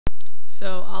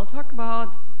So I'll talk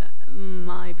about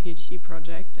my PhD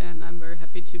project, and I'm very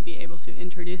happy to be able to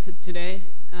introduce it today.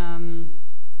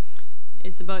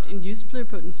 It's about induced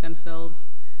pluripotent stem cells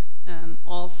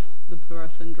of the PURA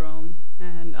syndrome,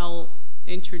 and I'll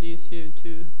introduce you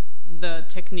to the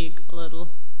technique a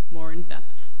little more in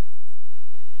depth.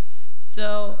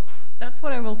 So that's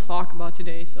what I will talk about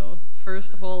today. So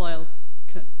first of all, I'll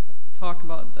talk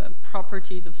about the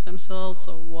properties of stem cells.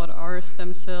 So what are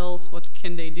stem cells? What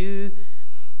can they do?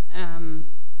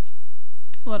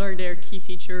 What are their key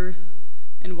features?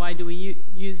 And why do we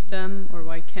use them, or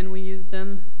why can we use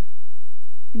them?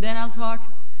 Then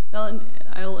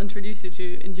I'll introduce you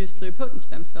to induced pluripotent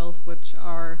stem cells, which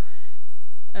are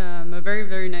a very,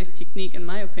 very nice technique, in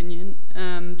my opinion,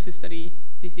 to study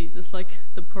diseases like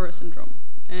the PURA syndrome.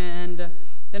 And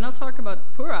then I'll talk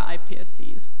about PURA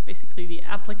iPSCs, basically the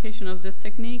application of this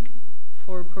technique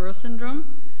for PURA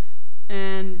syndrome.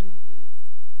 And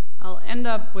I'll end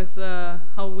up with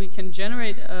how we can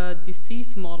generate a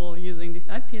disease model using these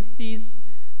iPSCs,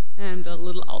 and a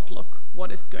little outlook,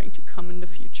 what is going to come in the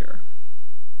future.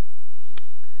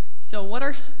 So what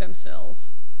are stem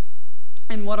cells,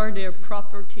 and what are their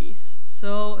properties?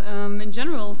 So in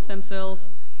general, stem cells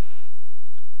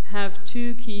have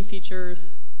two key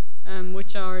features,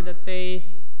 which are that they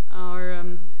are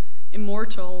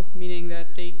immortal, meaning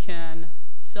that they can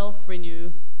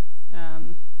self-renew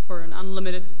for an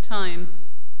unlimited time,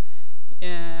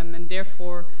 and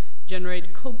therefore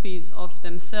generate copies of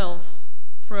themselves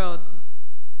throughout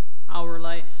our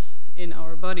lives in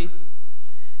our bodies.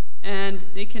 And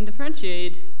they can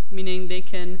differentiate, meaning they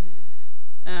can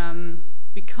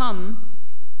become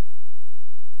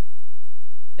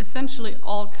essentially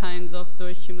all kinds of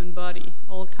the human body,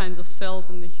 all kinds of cells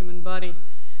in the human body,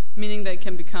 meaning they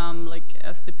can become, like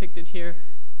as depicted here,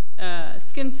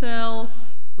 skin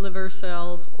cells, liver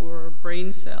cells, or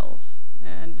brain cells.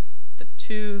 And the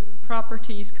two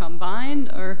properties combined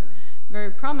are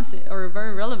very promising, or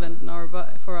very relevant in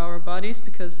for our bodies,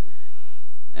 because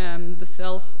the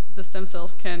stem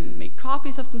cells can make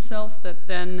copies of themselves that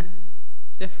then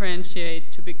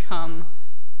differentiate to become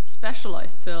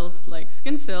specialized cells like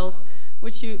skin cells,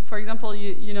 which for example,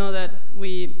 you know that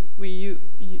we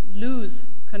lose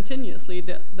continuously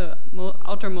the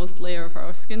outermost layer of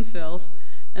our skin cells,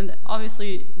 and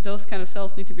obviously those kind of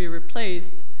cells need to be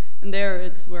replaced, and there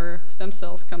it's where stem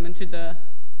cells come into the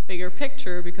bigger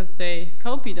picture, because they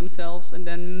copy themselves and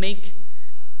then make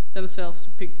themselves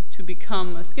to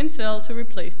become a skin cell to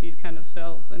replace these kind of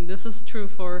cells. And this is true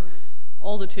for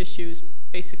all the tissues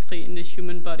basically in the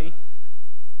human body.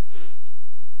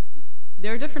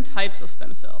 There are different types of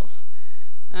stem cells.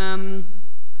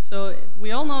 So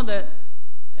we all know that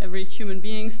every human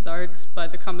being starts by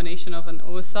the combination of an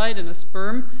oocyte and a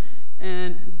sperm,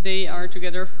 and they are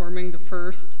together forming the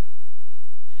first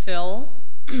cell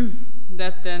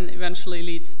that then eventually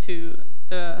leads to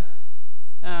the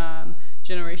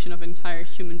generation of an entire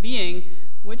human being,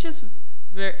 which is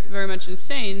very, very much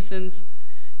insane, since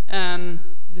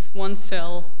this one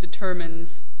cell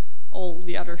determines all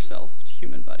the other cells of the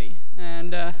human body.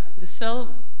 And the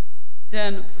cell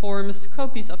then forms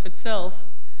copies of itself,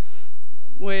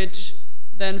 which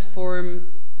then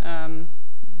form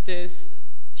this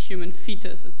human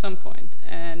fetus at some point.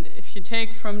 And if you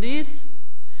take from these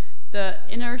the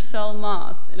inner cell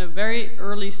mass in a very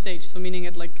early stage, so meaning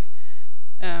at like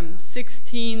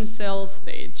 16 cell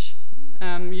stage,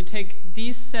 you take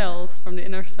these cells from the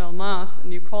inner cell mass,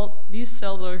 and these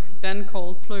cells are then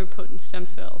called pluripotent stem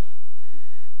cells.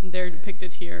 And they're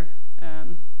depicted here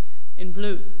in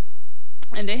blue.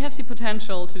 And they have the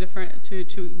potential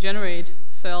to generate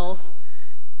cells,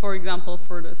 for example,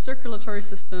 for the circulatory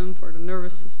system, for the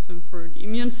nervous system, for the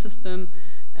immune system,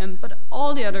 but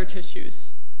all the other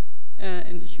tissues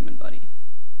in the human body.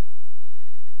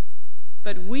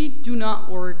 But we do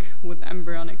not work with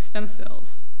embryonic stem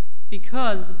cells,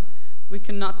 because we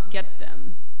cannot get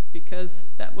them,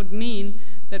 because that would mean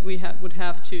that we would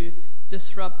have to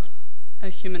disrupt a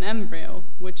human embryo,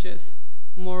 which is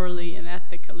morally and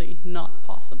ethically not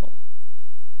possible.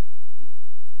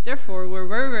 Therefore, we're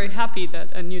very, very happy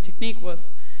that a new technique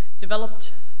was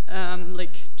developed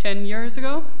like 10 years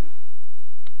ago,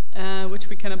 which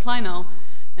we can apply now.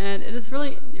 And it is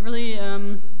really, really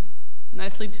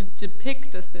nicely to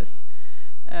depict as this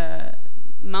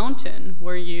mountain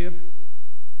where you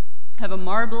have a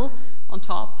marble on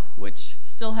top, which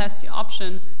still has the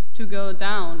option to go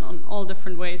down on all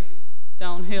different ways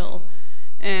downhill.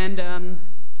 And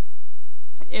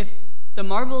if the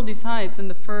marble decides in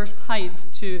the first height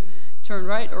to turn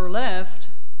right or left,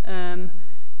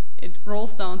 it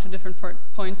rolls down to different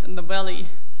points in the valley.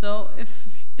 So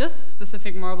if this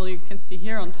specific marble you can see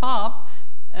here on top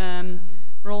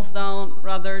rolls down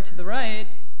rather to the right,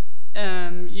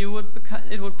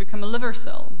 it would become a liver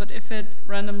cell. But if it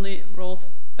randomly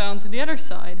rolls down to the other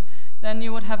side, then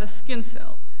you would have a skin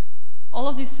cell. All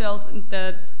of these cells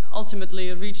that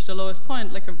ultimately reach the lowest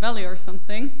point, like a valley or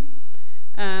something,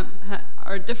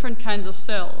 are different kinds of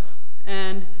cells.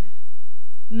 And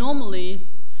normally,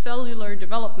 cellular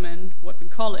development, what we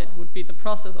call it, would be the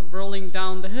process of rolling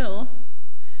down the hill,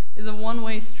 is a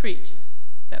one-way street.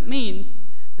 That means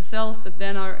the cells that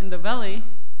then are in the valley,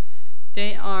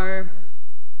 they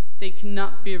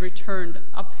cannot be returned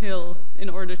uphill in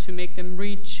order to make them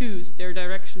re-choose their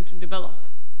direction to develop.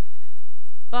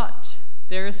 But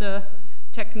there is a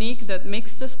technique that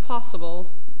makes this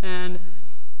possible, and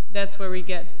that's where we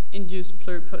get induced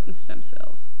pluripotent stem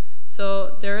cells.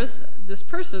 So there is this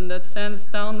person that stands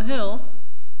down the hill,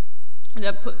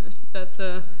 that's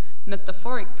a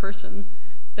metaphoric person,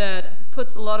 that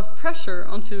puts a lot of pressure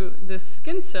onto this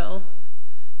skin cell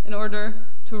in order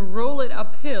to roll it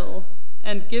uphill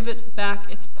and give it back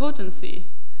its potency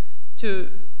to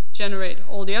generate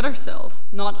all the other cells,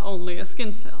 not only a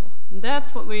skin cell. And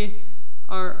that's what we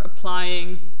are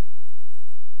applying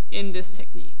in this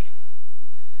technique.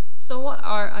 So what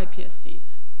are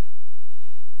iPSCs?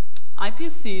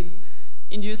 iPSCs,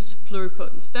 induced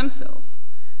pluripotent stem cells,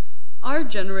 are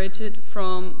generated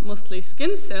from mostly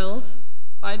skin cells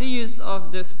by the use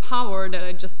of this power that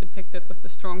I just depicted with the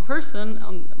strong person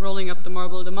on rolling up the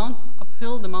marble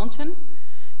uphill the mountain.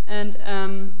 And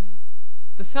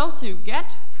the cells you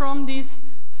get from these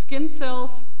skin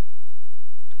cells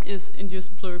is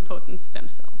induced pluripotent stem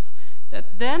cells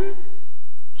that then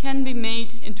can be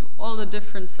made into all the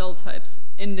different cell types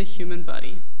in the human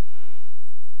body.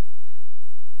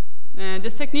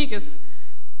 This technique is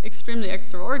extremely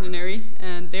extraordinary,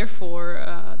 and therefore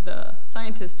the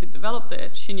scientist who developed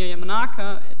it, Shinya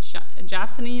Yamanaka, a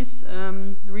Japanese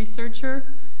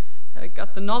researcher,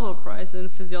 got the Nobel Prize in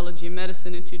Physiology and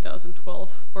Medicine in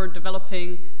 2012 for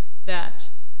developing that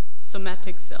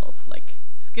somatic cells, like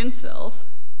skin cells,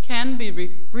 can be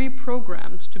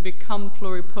reprogrammed to become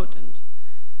pluripotent.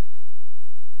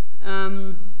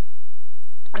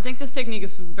 I think this technique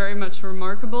is very much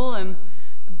remarkable, and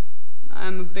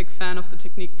I'm a big fan of the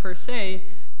technique per se,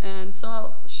 and so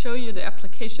I'll show you the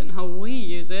application, how we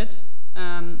use it,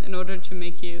 in order to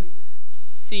make you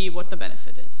see what the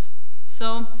benefit is.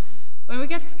 So when we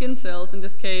get skin cells, in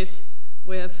this case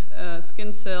we have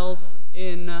skin cells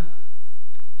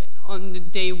on the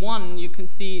day 1, you can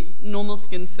see normal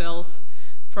skin cells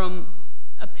from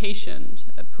a patient,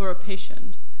 a PURA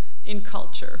patient, in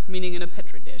culture, meaning in a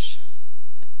Petri dish.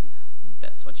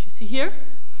 That's what you see here.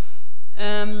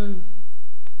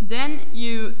 Then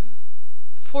you,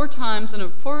 4 times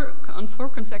on 4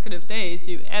 consecutive days,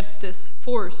 you add this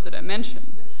force that I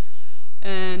mentioned,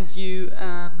 and you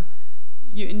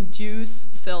induce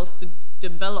the cells to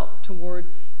develop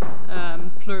towards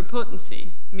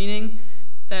pluripotency, meaning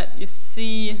that you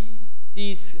see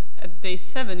these at day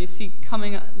 7. You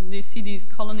see these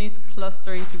colonies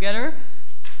clustering together,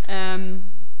 and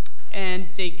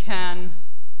they can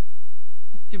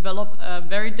develop a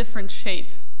very different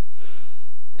shape.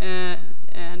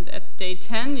 And at day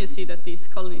 10, you see that these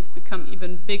colonies become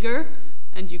even bigger,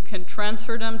 and you can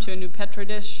transfer them to a new Petri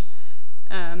dish,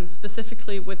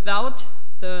 specifically without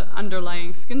the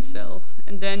underlying skin cells.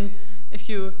 And then if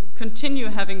you continue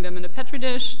having them in a Petri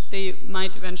dish, they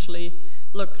might eventually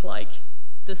look like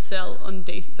the cell on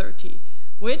day 30,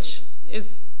 which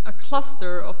is a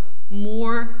cluster of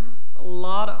a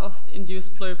lot of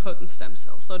induced pluripotent stem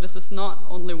cells. So this is not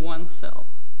only one cell.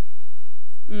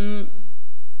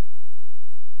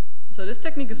 So this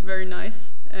technique is very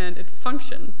nice, and it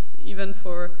functions even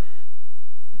for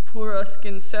PURA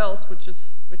skin cells, which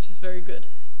is very good.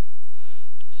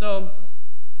 So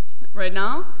right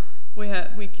now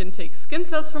we can take skin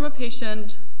cells from a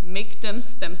patient, make them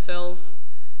stem cells,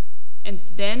 and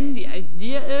then the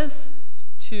idea is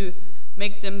to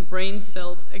make them brain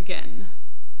cells again.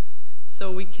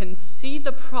 So we can see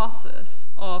the process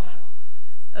of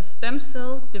a stem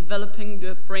cell developing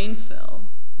to a brain cell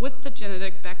with the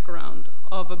genetic background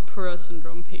of a PURA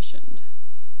syndrome patient.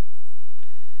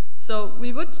 So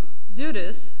we would do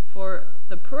this for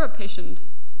the PURA patient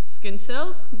skin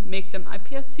cells, make them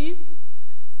iPSCs,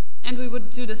 and we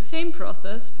would do the same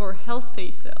process for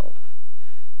healthy cells,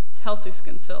 healthy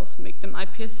skin cells, make them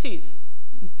iPSCs.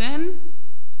 Then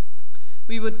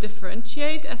we would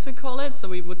differentiate, as we call it, so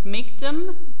we would make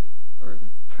them or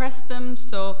press them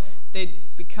so they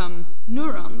become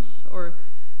neurons or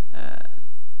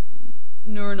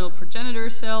neuronal progenitor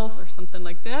cells or something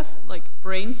like this, like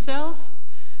brain cells.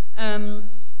 And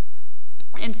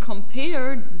and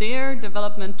compare their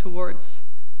development towards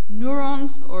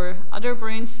neurons or other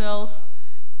brain cells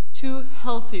to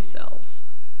healthy cells,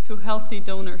 to healthy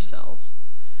donor cells.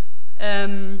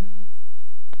 And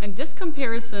this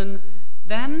comparison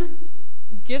then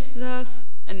gives us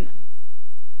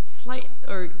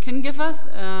can give us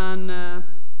an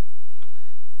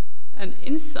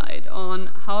insight on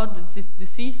how the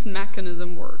disease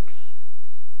mechanism works.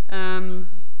 That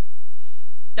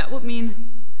would mean,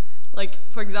 like,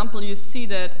 for example, you see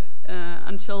that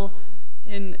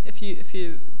if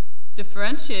you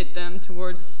differentiate them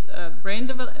towards brain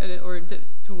development or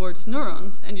towards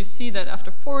neurons, and you see that after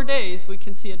 4 days we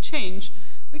can see a change,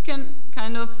 we can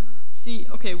kind of see,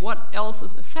 okay, what else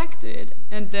is affected,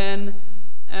 and then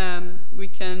we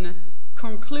can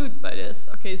conclude by this,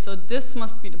 okay, so this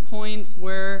must be the point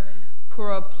where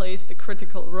PURA plays the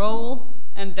critical role,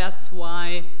 and that's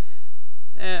why,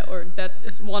 or that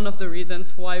is one of the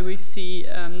reasons why we see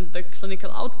the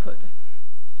clinical output.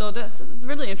 So that's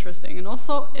really interesting. And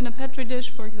also in a Petri dish,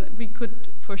 for example, we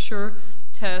could for sure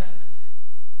test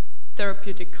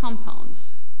therapeutic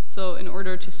compounds. So in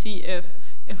order to see if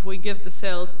we give the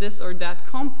cells this or that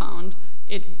compound,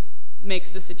 it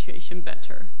makes the situation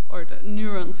better, or the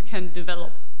neurons can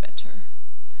develop better.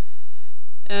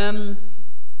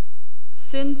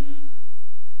 Since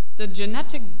the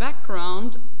genetic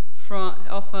background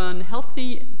of a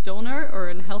healthy donor or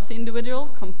a healthy individual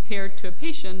compared to a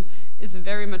patient is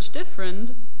very much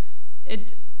different,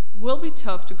 it will be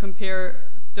tough to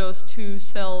compare those two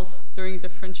cells during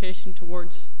differentiation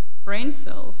towards brain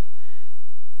cells,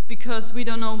 because we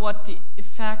don't know what the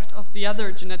effect of the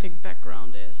other genetic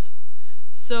background is.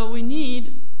 So we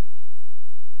need,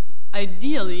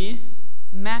 ideally,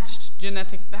 matched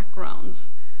genetic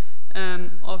backgrounds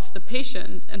of the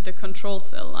patient and the control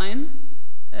cell line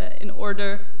in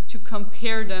order to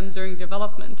compare them during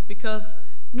development, because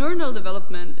neuronal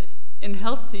development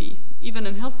even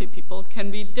in healthy people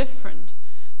can be different,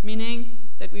 meaning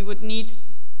that we would need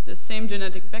the same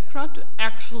genetic background to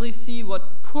actually see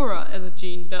what PURA as a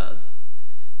gene does.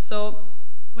 So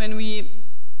when we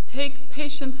take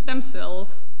patient stem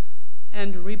cells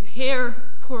and repair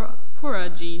PURA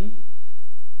gene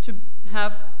to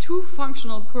have 2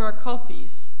 functional PURA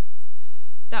copies,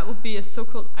 that would be a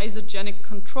so-called isogenic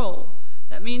control.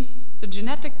 That means the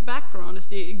genetic background is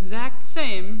the exact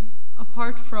same,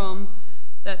 apart from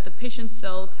that the patient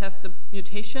cells have the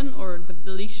mutation or the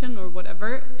deletion or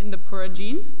whatever in the PURA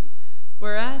gene,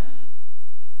 whereas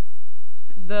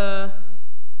the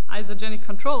isogenic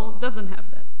control doesn't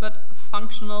have that, but a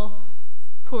functional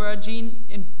PURA gene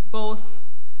in both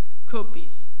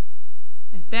copies.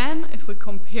 And then if we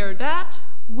compare that,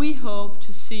 we hope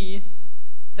to see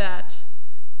that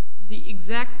the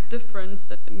exact difference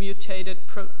that the mutated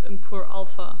PUR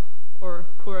alpha or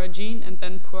PURA gene and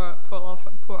then PUR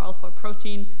alpha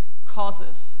protein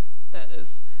causes.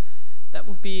 That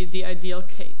would be the ideal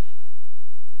case.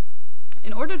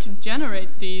 In order to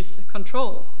generate these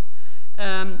controls,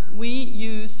 we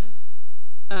use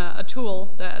a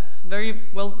tool that's very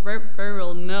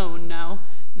well known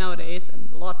nowadays and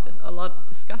a lot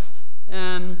discussed,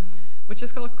 which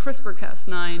is called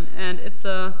CRISPR-Cas9, and it's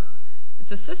a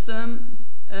system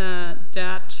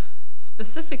that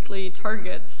specifically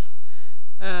targets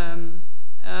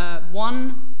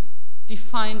one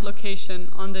defined location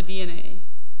on the DNA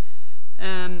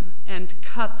and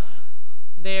cuts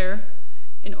there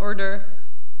in order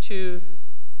to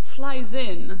slice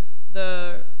in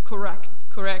the correct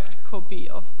copy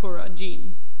of PURA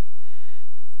gene.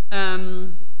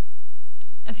 As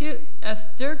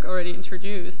Dirk already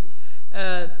introduced,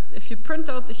 if you print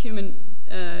out the human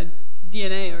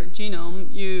DNA or genome,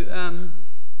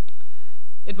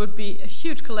 it would be a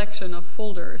huge collection of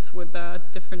folders with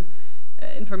different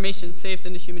information saved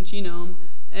in the human genome,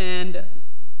 and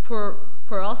PUR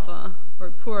alpha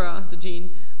or PURA, the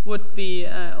gene, would be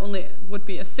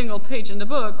a single page in the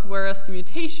book, whereas the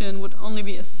mutation would only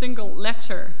be a single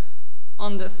letter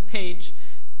on this page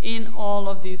in all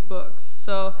of these books.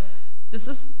 So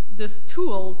this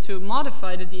tool to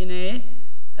modify the DNA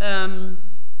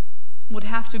would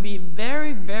have to be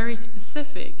very, very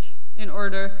specific in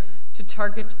order to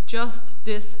target just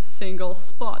this single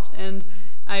spot. And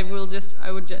I would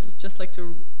just like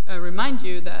to remind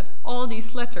you that all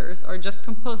these letters are just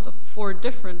composed of 4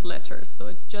 different letters, so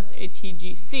it's just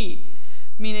ATGC,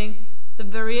 meaning the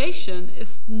variation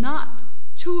is not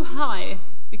too high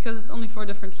because it's only 4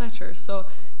 different letters. So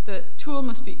the tool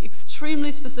must be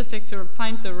extremely specific to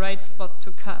find the right spot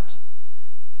to cut.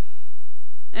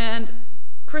 And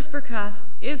CRISPR-Cas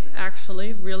is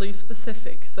actually really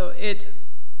specific. So it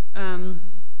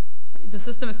The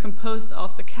system is composed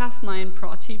of the Cas9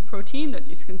 protein that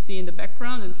you can see in the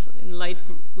background in light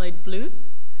blue,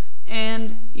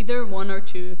 and either 1 or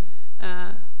 2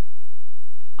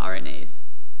 RNAs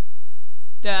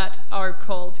that are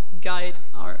called guide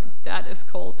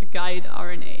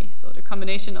RNA. So the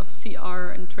combination of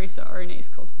CR and tracer RNA is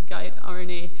called guide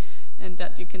RNA, and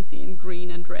that you can see in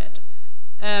green and red.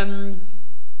 And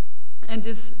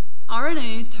this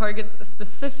RNA targets a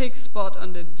specific spot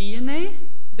on the DNA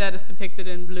that is depicted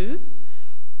in blue,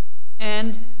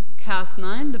 and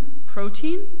Cas9, the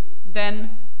protein,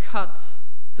 then cuts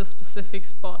the specific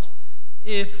spot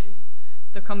if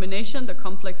the combination, the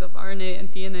complex of RNA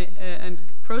and DNA and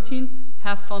protein,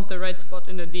 have found the right spot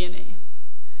in the DNA.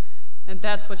 And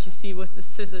that's what you see with the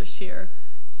scissors here.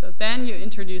 So then you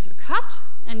introduce a cut,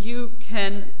 and you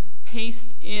can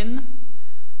paste in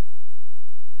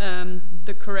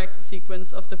the correct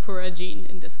sequence of the PURA gene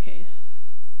in this case.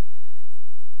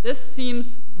 This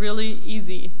seems really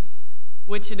easy,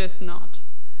 which it is not.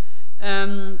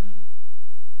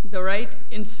 The right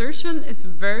insertion is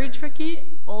very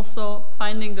tricky. Also,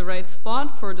 finding the right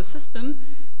spot for the system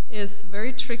is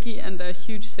very tricky and a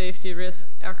huge safety risk,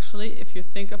 actually, if you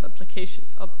think of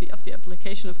the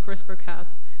application of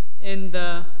CRISPR-Cas in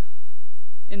the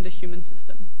human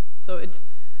system. So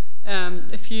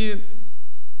if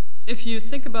you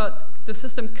think about the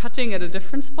system cutting at a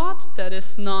different spot that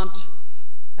is not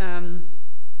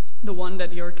the one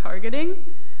that you're targeting,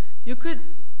 you could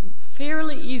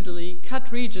fairly easily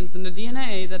cut regions in the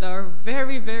DNA that are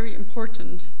very, very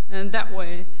important, and that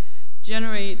way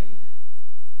generate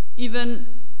even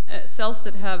cells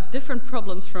that have different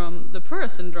problems from the PURA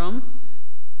syndrome,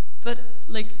 but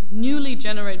like newly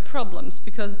generate problems.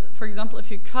 Because, for example,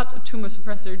 if you cut a tumor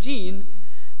suppressor gene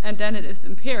and then it is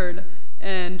impaired,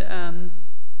 and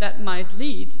that might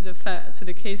lead to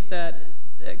the case that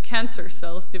cancer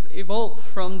cells evolve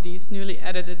from these newly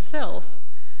edited cells.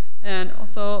 And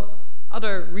also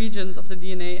other regions of the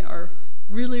DNA are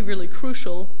really, really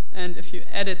crucial, and if you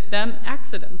edit them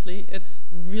accidentally, it's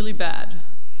really bad.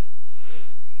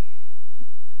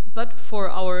 But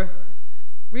for our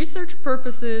research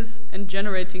purposes and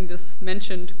generating this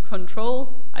mentioned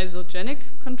control,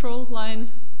 isogenic control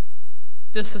line,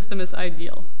 this system is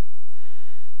ideal.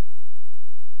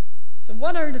 So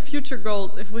what are the future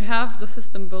goals? If we have the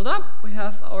system built up, we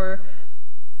have our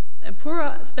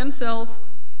PURA stem cells,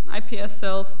 iPS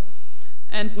cells,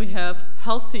 and we have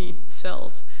healthy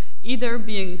cells, either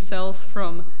being cells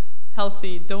from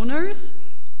healthy donors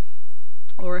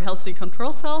or healthy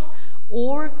control cells,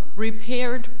 or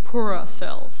repaired PURA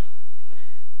cells.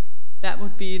 That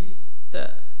would be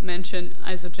the mentioned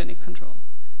isogenic control.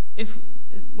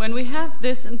 When we have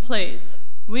this in place,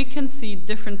 we can see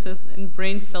differences in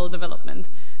brain cell development,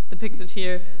 depicted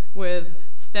here with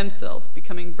stem cells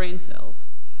becoming brain cells.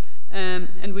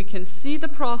 And we can see the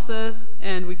process,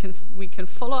 and we can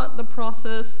follow the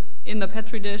process in the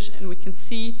Petri dish, and we can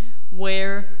see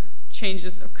where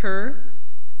changes occur.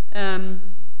 And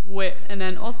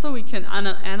then also we can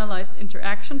analyze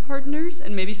interaction partners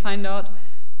and maybe find out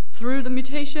through the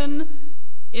mutation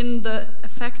in the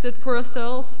affected PURA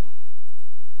cells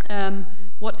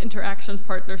what interaction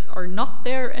partners are not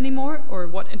there anymore, or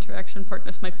what interaction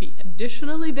partners might be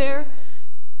additionally there,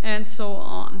 and so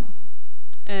on.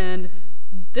 And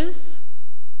this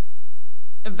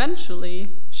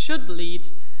eventually should lead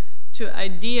to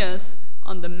ideas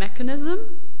on the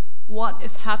mechanism, what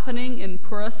is happening in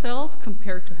PURA cells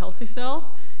compared to healthy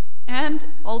cells, and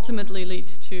ultimately lead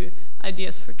to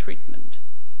ideas for treatment.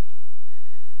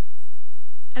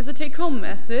 As a take-home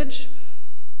message,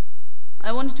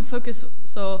 I wanted to focus,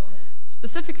 so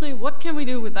specifically, what can we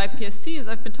do with iPSCs?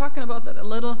 I've been talking about that a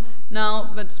little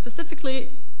now, but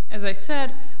specifically, as I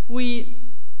said, we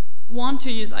want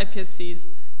to use iPSCs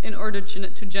in order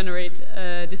to generate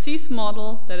a disease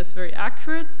model that is very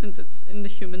accurate, since it's in the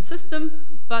human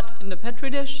system, but in the Petri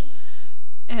dish.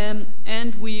 And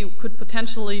we could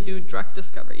potentially do drug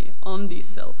discovery on these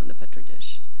cells in the Petri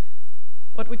dish.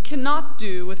 What we cannot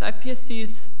do with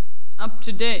iPSCs up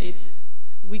to date,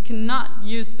 we cannot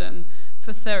use them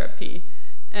for therapy,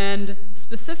 and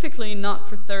specifically not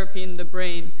for therapy in the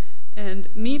brain. And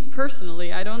me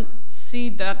personally, I don't see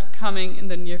that coming in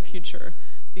the near future,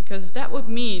 because that would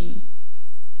mean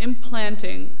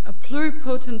implanting a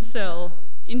pluripotent cell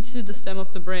into the stem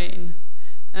of the brain.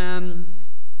 And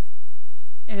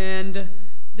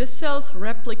these cells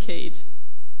replicate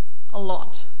a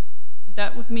lot.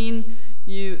 That would mean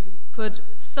you put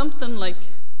something like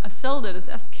a cell that is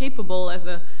as capable as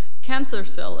a cancer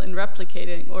cell in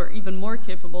replicating, or even more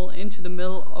capable, into the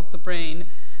middle of the brain.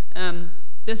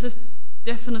 This is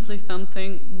definitely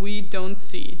something we don't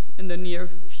see in the near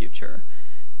future.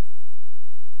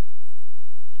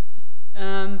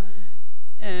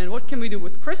 And what can we do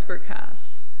with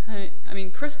CRISPR-Cas? I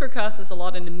mean, CRISPR-Cas is a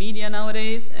lot in the media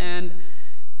nowadays, and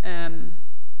I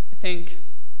think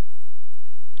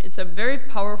it's a very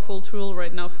powerful tool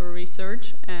right now for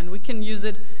research, and we can use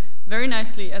it very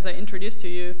nicely, as I introduced to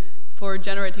you, for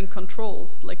generating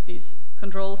controls, like these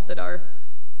controls that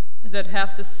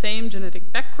have the same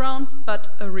genetic background, but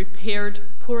a repaired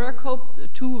PURA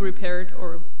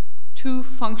two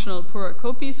functional PURA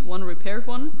copies, one repaired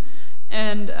one,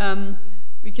 and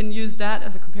we can use that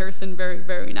as a comparison very,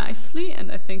 very nicely,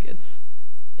 and I think it's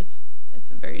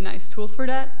a very nice tool for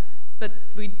that. But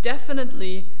we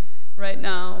definitely right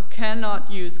now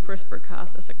cannot use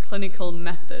CRISPR-Cas as a clinical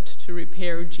method to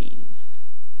repair genes.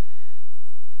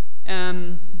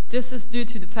 This is due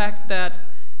to the fact that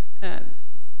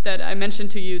I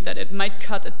mentioned to you that it might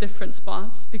cut at different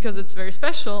spots because it's very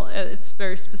special, it's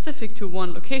very specific to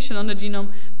one location on the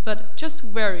genome, but just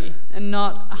vary and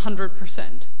not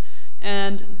 100%.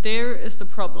 And there is the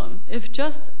problem. If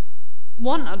just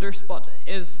one other spot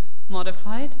is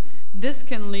modified, this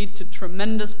can lead to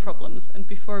tremendous problems. And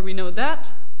before we know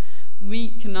that, we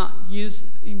cannot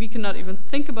even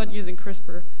think about using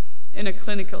CRISPR in a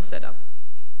clinical setup.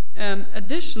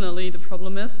 Additionally, the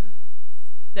problem is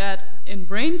that in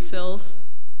brain cells,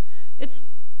 it's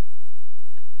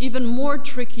even more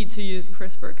tricky to use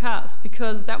CRISPR-Cas,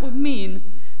 because that would mean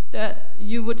that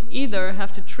you would either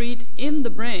have to treat in the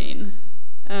brain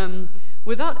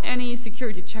without any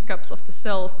security checkups of the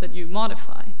cells that you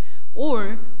modify,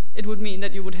 or it would mean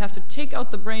that you would have to take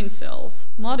out the brain cells,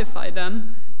 modify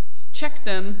them, check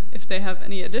them if they have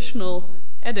any additional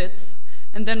edits,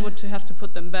 and then would have to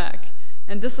put them back.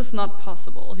 And this is not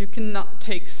possible. You cannot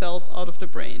take cells out of the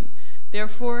brain.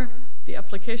 Therefore, the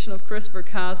application of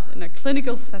CRISPR-Cas in a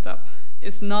clinical setup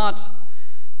is not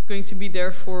going to be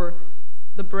there for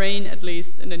the brain, at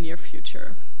least in the near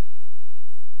future.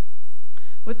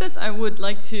 With this, I would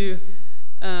like to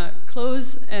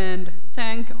close and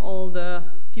thank all the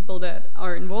people that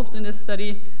are involved in this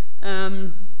study.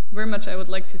 Very much I would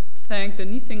like to thank the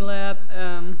Niesing Lab.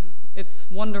 It's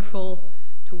wonderful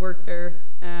to work there.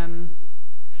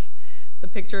 The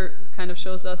picture kind of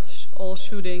shows us all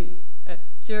shooting at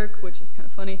Dirk, which is kind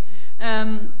of funny.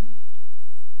 And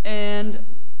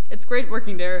it's great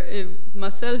working there.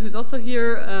 Marcel, who's also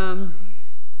here,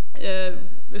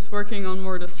 is working on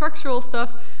more of the structural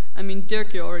stuff. I mean,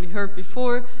 Dirk you already heard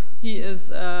before.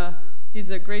 He's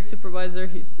a great supervisor.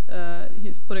 He's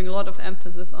putting a lot of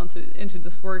emphasis into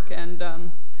this work,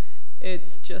 and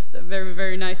it's just a very,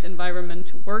 very nice environment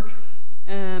to work.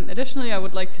 Additionally, I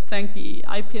would like to thank the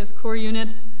iPS core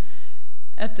unit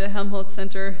at the Helmholtz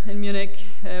Center in Munich,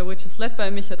 which is led by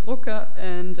Micha Drucker,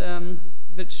 and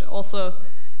which also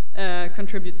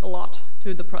contributes a lot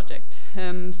to the project.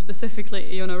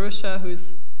 Specifically, Iona Rusha,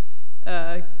 who's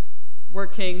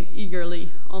working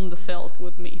eagerly on the cells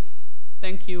with me.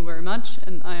 Thank you very much,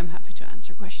 and I am happy to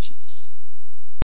answer questions.